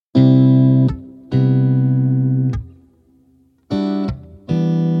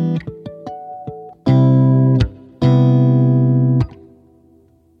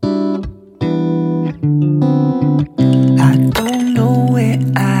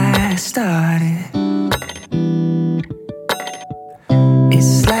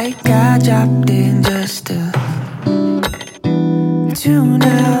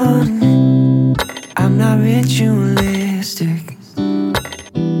out. I'm not ritualistic,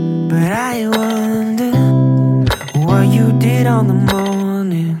 but I wonder what you did on the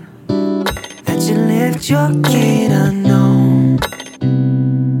morning that you left your kid unknown.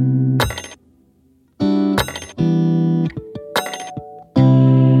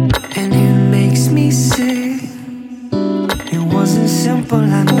 And it makes me sick. It wasn't simple,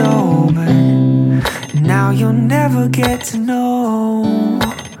 I know, but now you'll never get to know.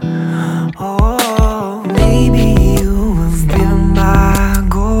 Oh, maybe you have been my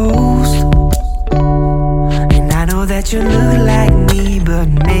ghost, and I know that you look like me, but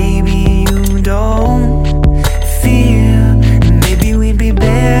maybe you don't feel. Maybe we'd be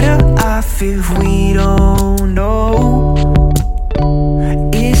better off if we don't know.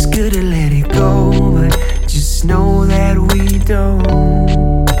 It's good to let it go, but just know that we don't.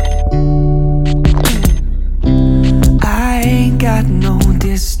 I ain't got no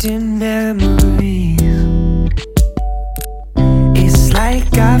distant memories. It's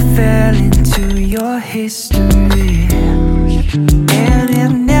like I fell into your history, and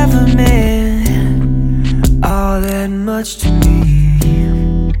it never meant all that much to me.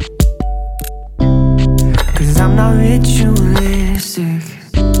 'Cause I'm not ritualistic,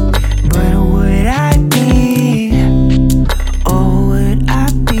 but would I be? Or would I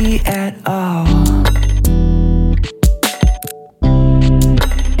be at all?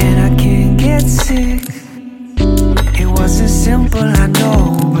 And I can't get sick. It wasn't simple, I know,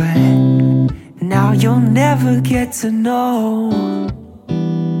 but now you'll never get to know.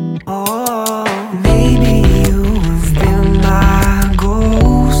 Oh, maybe you have been my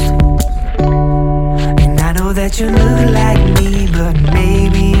ghost, and I know that you look like me, but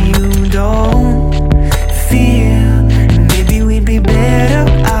maybe you don't feel. Maybe we'd be better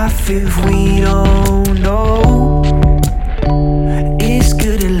off if we don't know. It's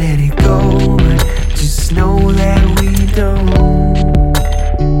good to let it go, but just know that we don't.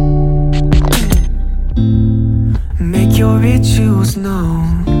 Make your rituals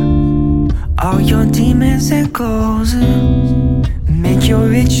known, all your demons and goals. Make your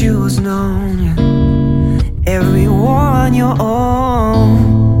rituals known, yeah. Every war on your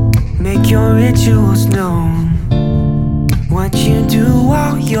own. Make your rituals known, what you do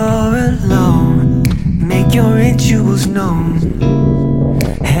while you're alone. Make your rituals known,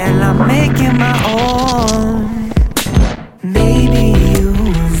 hell, I'm making my own.